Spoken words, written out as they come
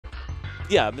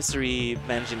Yeah, Mystery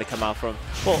managing to come out from,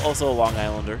 well, also a Long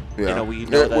Islander. Yeah. You know, we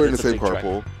know that we're in the it's a same big trek.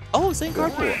 carpool. Oh, same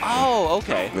carpool. Oh,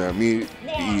 okay. Yeah, me,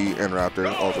 E, and Raptor,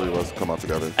 all three of us come out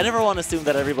together. I never want to assume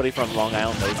that everybody from Long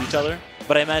Island knows each other,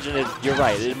 but I imagine you're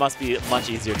right. It must be much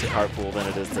easier to carpool than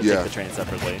it is to take the train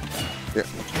separately. Yeah.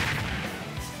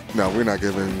 No, we're not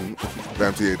giving the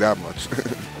MTA that much.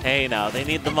 Hey, now, they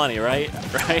need the money, right?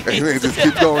 Right? And they just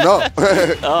keep going up.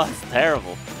 Oh, it's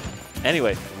terrible.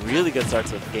 Anyway, really good start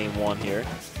to game 1 here.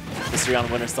 Mystery on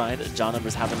the winner's side. John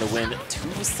Numbers having to win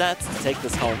 2 sets to take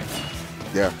this home.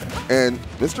 Yeah, and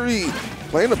Mystery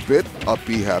playing a bit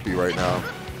upbeat happy right now.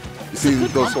 You see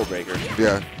those combo breaker.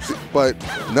 Yeah, but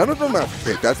none of them have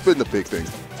hit. That's been the big thing.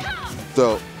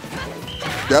 So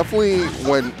definitely,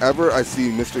 whenever I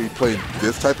see Mystery playing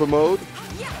this type of mode,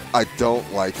 I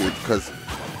don't like it because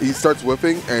he starts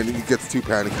whipping and he gets too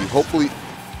panicky. Hopefully,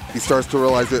 he starts to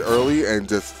realize it early and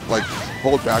just like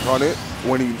hold back on it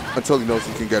until he knows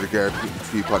he can get a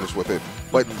guarantee punish with it.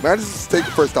 But manages to take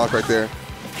the first stock right there.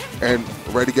 And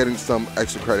already getting some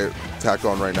extra credit tacked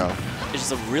on right now. It's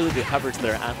just a really good coverage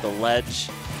there at the ledge.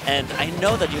 And I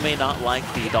know that you may not like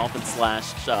the Dolphin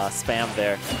Slash spam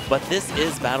there, but this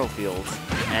is Battlefield,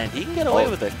 and he can get away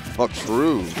with it. Oh,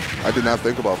 true. I did not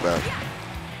think about that.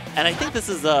 And I think this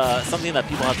is something that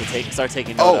people have to start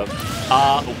taking note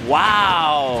of.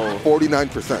 Wow!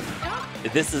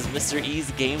 49%. This is Mr.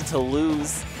 E's game to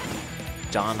lose.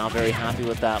 John not very happy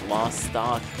with that lost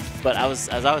stock. But as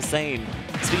I was saying,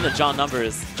 speaking of John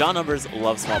Numbers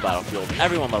loves small battlefield.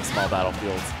 Everyone loves small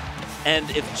battlefields. And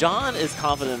if John is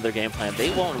confident in their game plan, they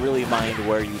won't really mind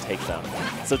where you take them.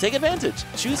 So take advantage.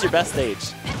 Choose your best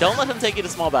stage. Don't let him take you to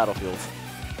small battlefields.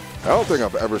 I don't think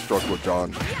I've ever struck with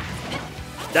John.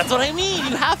 That's what I mean.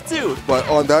 You have to. But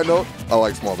on that note, I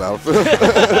like small battlefield.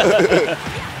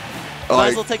 Might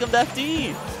as well take him to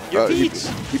FD. Your peach.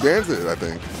 He bans it, I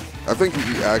think. I think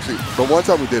he actually, the one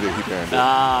time we did it, he banned it.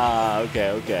 Ah,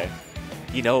 okay.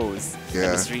 He knows.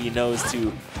 Yeah. Mystery knows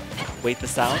to wait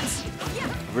this out.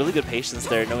 Really good patience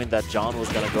there, knowing that John was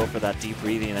going to go for that deep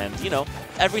breathing. And, you know,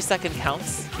 every second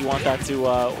counts. You want that to,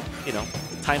 you know,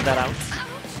 time that out.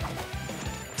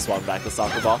 Swap back the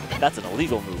soccer ball. That's an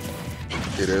illegal move.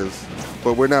 It is.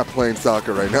 But we're not playing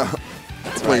soccer right now.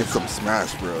 That's playing right. some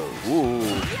Smash Bros.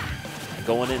 Ooh.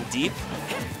 Going in deep.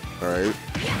 All right.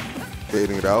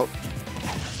 Baiting it out.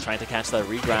 Trying to catch that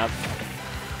regrab.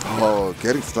 Oh,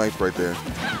 getting sniped right there.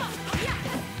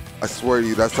 I swear to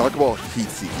you, that soccer ball heat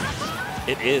seeking.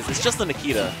 It is. It's just a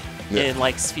Nikita in,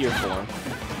 like, sphere form.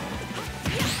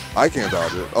 I can't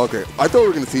dodge it. Okay. I thought we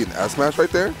were going to see an S-smash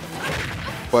right there,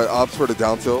 but opts for the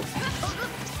down tilt.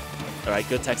 All right,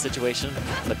 good tech situation,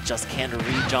 but just can't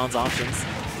read John's options.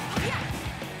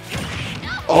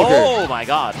 Okay. Oh, my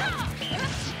God.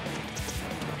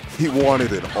 He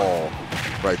wanted it all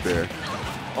right there.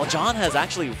 Well, John has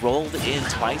actually rolled in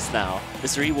twice now.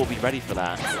 Mr. E will be ready for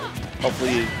that.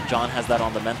 Hopefully, John has that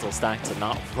on the mental stack to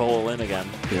not roll in again.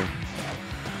 Yeah.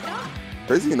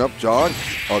 Crazy enough, John.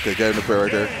 Okay, getting the play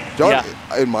right there. John,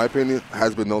 in my opinion,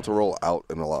 has been known to roll out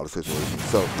in a lot of situations.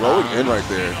 So rolling in right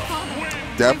there,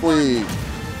 definitely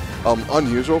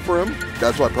unusual for him.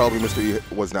 That's why probably Mr. E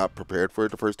was not prepared for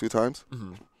it the first 2 times.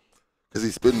 Because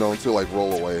he's been known to like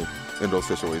roll away in those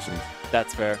situations.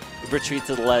 That's fair. Retreat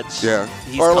to the ledge. Yeah.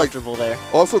 He's or comfortable there.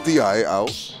 Also DI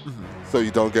out. So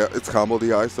you don't get, it's combo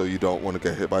DI, so you don't want to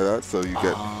get hit by that. So you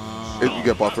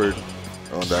get buffered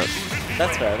on that.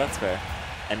 That's fair, that's fair.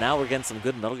 And now we're getting some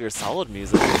good Metal Gear Solid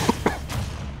music.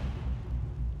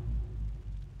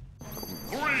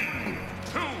 3,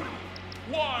 2,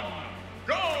 1,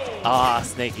 go! Ah,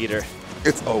 Snake Eater.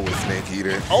 It's always Snake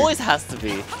Eater. Always has to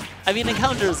be. I mean,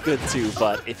 Encounter is good too,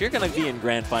 but if you're going to be in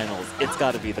Grand Finals, it's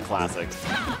got to be the classic.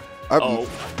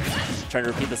 Trying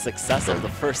to repeat the success of the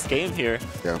first game here.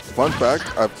 Yeah, fun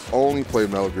fact, I've only played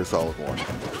Metal Gear Solid 1.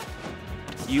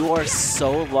 You are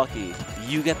so lucky.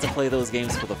 You get to play those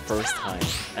games for the first time,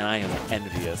 and I am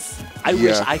envious. I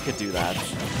wish I could do that.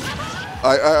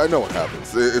 I know what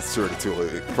happens. It's sort of too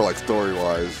late for like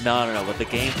story-wise. No, but the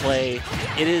gameplay,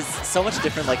 it is so much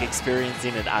different like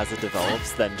experiencing it as it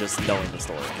develops than just knowing the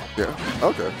story. Yeah,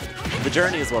 okay. The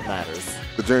journey is what matters.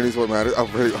 The journey is what matters.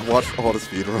 I've watched all the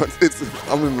speedruns.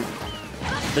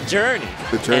 The journey.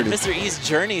 The journey. And Mr. E's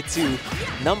journey to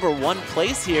 #1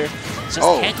 place here just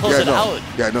can't close it out.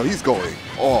 Yeah, no, he's going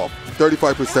off.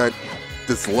 35%.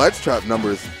 This ledge trap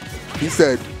numbers, he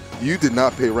said, you did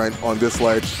not pay rent on this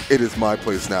ledge. It is my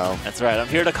place now. That's right. I'm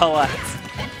here to collect.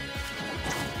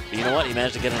 But you know what? He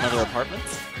managed to get another apartment.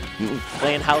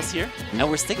 Playing house here. And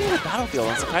we're sticking with Battlefield.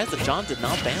 I'm surprised that John did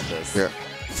not ban this. Yeah.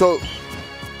 So,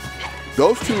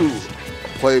 those two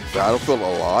play Battlefield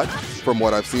a lot, from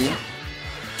what I've seen.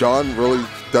 John really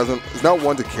is not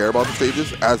one to care about the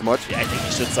stages as much. Yeah, I think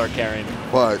he should start caring.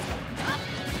 But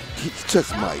he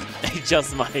just might. He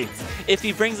just might. If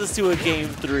he brings us to a game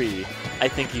 3, I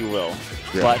think he will.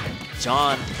 Yeah. But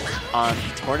John on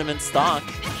tournament stock,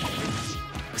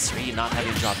 Mr. E not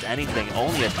having dropped anything,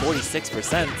 only at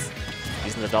 46%.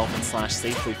 Using the Dolphin Slash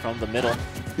safely from the middle.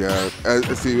 Yeah,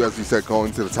 as you said,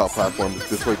 going to the top platform,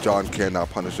 this way John cannot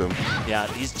punish him. Yeah,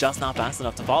 he's just not fast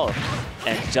enough to follow.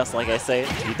 And just like I say,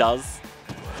 he does.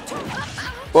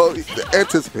 Well,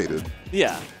 anticipated.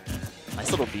 Yeah.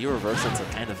 Nice little B reversal to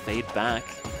kind of fade back.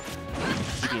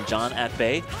 Keeping John at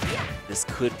bay. This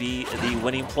could be the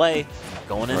winning play.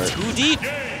 Going in too deep.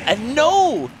 And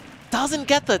no! Doesn't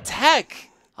get the tech.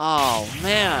 Oh,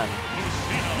 man.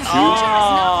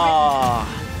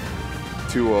 Oh.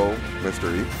 2-0,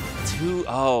 Mr. E.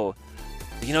 2-0.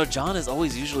 You know, John is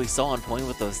always usually so on point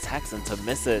with those techs, and to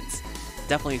miss it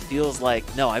definitely feels like,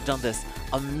 no, I've done this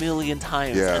a million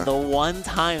times, and the one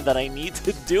time that I need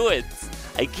to do it,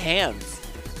 I can't.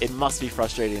 It must be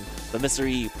frustrating. But Mr.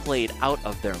 E played out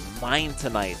of their mind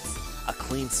tonight. A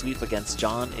clean sweep against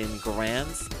John in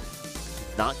Grands.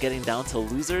 Not getting down to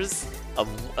losers.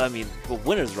 I mean, a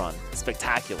winner's run.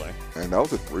 Spectacular. And that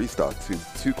was a 3-stock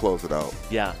to close it out.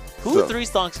 Yeah. Who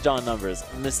 3-stocks John numbers?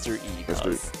 Mr. E does.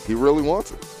 Mr. E. He really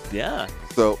wants it. Yeah.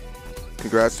 So,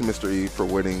 congrats to Mr. E for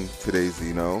winning today's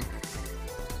Xeno.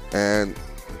 And,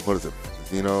 what is it?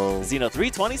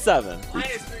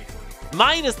 Xeno327.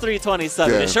 Minus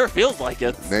 327. Yeah. It sure feels like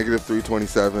it. Negative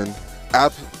 327.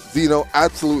 Xeno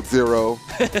Absolute Zero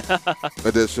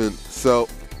edition. So,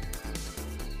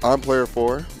 I'm Player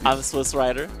 4. I'm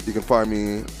SwissWriter. You can find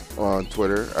me on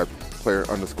Twitter at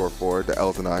player_4. The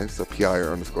L's and I's, so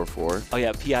PIR_4. Oh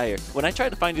yeah, PIR. When I tried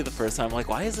to find you the first time, I'm like,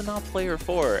 why is it not Player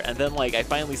 4? And then like I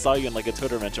finally saw you in like a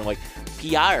Twitter mention. I'm like,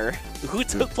 PIR? Who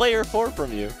took Player 4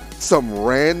 from you? Some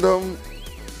random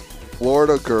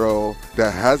Florida girl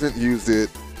that hasn't used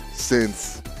it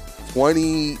since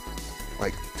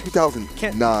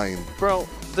 2009. Bro,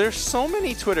 there's so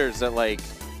many Twitters that like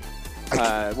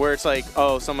where it's like,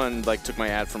 oh, someone like took my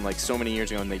ad from like so many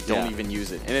years ago and they don't even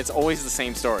use it. And it's always the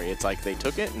same story. It's like they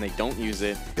took it and they don't use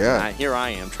it. Yeah. Here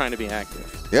I am trying to be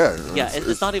active. Yeah. Yeah,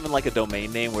 it's not even like a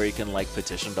domain name where you can like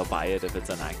petition to buy it if it's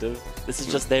inactive. This is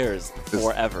just theirs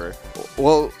forever.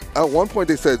 Well, at one point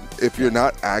they said if you're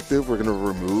not active, we're going to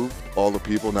remove all the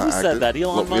people not active. Who said that?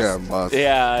 Elon Musk? Yeah, Musk.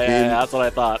 Yeah, that's what I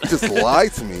thought. Just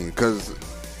lied to me because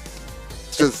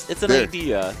it's an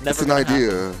idea. Never it's an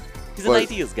idea. He's an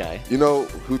ideas guy. You know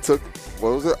who took, what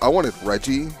was it? I wanted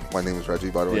Reggie. My name is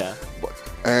Reggie, by the way. Yeah.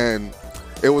 And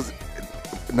it was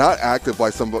not active by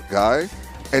some guy.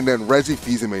 And then Reggie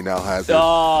Fils-Aimé now has it.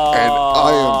 Oh. And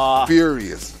I am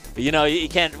furious. You know, you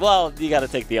can't, well, you got to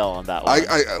take the L on that one.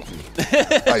 I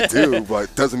do,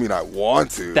 but doesn't mean I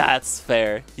want to. That's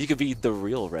fair. You could be the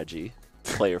real Reggie.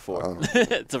 Player 4.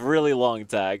 It's a really long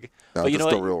tag. No, but you know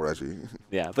the what? real Reggie.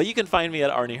 Yeah, but you can find me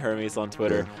at Arnie Hermes on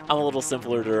Twitter. Yeah. I'm a little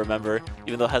simpler to remember,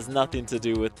 even though it has nothing to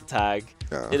do with the tag.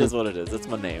 Yeah. It is what it is. It's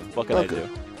my name. What can I do?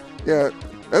 Yeah,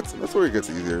 that's where it gets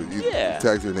easier. You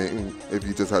tag your name if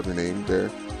you just have your name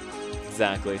there.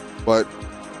 Exactly. But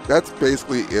that's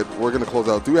basically it. We're going to close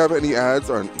out. Do we have any ads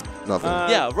or nothing?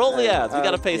 Yeah, roll the ads. We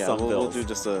got to pay some bills. We'll do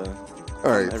just all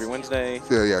right. Every Wednesday.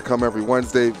 Yeah, come every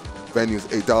Wednesday. Venue's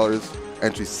 $8.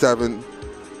 Entry $7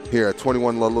 here at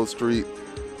 21 Ludlow Street.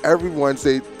 Every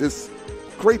Wednesday, this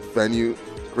great venue,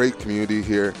 great community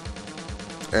here,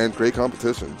 and great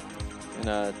competition.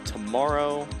 And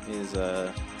tomorrow is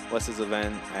Wes's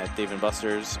event at Dave &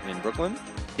 Buster's in Brooklyn.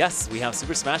 Yes, we have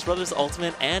Super Smash Bros.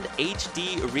 Ultimate and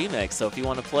HD Remix. So if you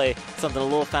want to play something a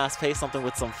little fast-paced, something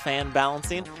with some fan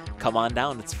balancing, come on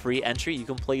down. It's free entry. You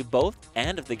can play both.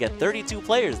 And if they get 32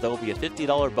 players, there will be a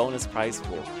 $50 bonus prize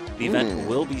pool. The event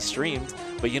will be streamed.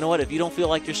 But you know what? If you don't feel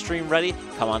like you're stream ready,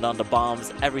 come on down to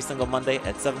Bombs every single Monday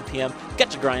at 7 p.m.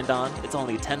 Get your grind on. It's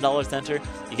only $10 to enter.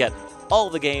 You get all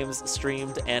the games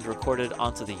streamed and recorded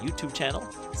onto the YouTube channel.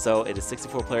 So it is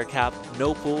 64-player cap,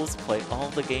 no pools, play all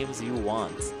the games you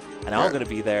want. And I'm going to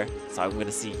be there, so I'm going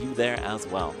to see you there as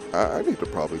well. I need to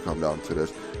probably come down to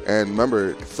this. And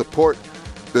remember, support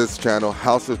this channel,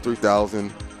 House of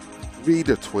 3000. Read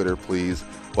their Twitter, please.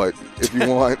 But if you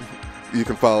want, you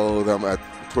can follow them at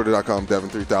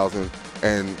twitter.com/Devin3000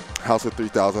 and House of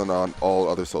 3000 on all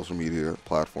other social media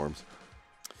platforms.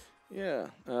 Yeah,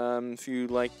 if you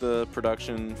like the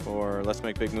production for Let's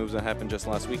Make Big Moves that happened just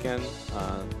last weekend,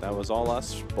 that was all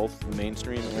us, both the main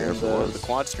stream and the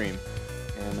quad stream.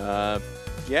 And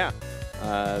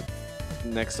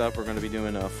next up we're going to be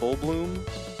doing a Full Bloom,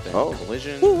 then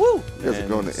Collision. Woo woo! You guys are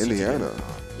going to Indiana.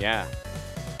 Yeah.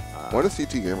 When is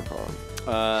CT GamerCon?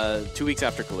 2 weeks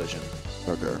after Collision.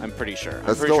 Okay. I'm pretty sure. That's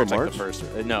I'm pretty sure still in it's like the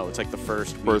first. No, it's like the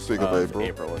first week of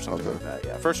April? or something Okay. like that.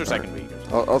 Yeah, first or second week. Or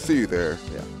something. I'll see you there.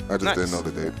 Yeah. I just Nice. didn't know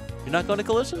the date. You're not going to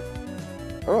Collision?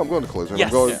 Oh, I'm going to Collision.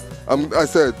 Yes. I'm going. I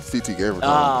said CT Gamer.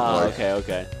 Ah,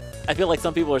 okay. I feel like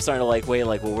some people are starting to like wait,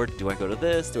 like, well, where do I go to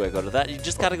this? Do I go to that? You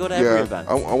just got to go to every event.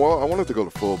 I wanted to go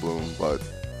to Full Bloom, but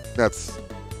that's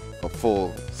a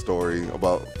full story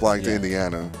about flying to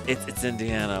Indiana. It's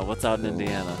Indiana. What's out in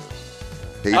Indiana?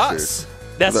 Pacers.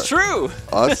 That's true.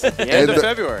 Us The end of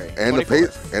February. and the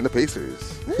 24th.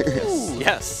 Pacers.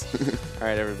 Yes. All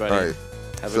right, everybody. All right.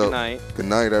 Have a good night. Good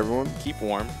night, everyone. Keep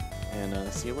warm,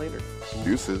 and see you later.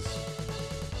 Deuces.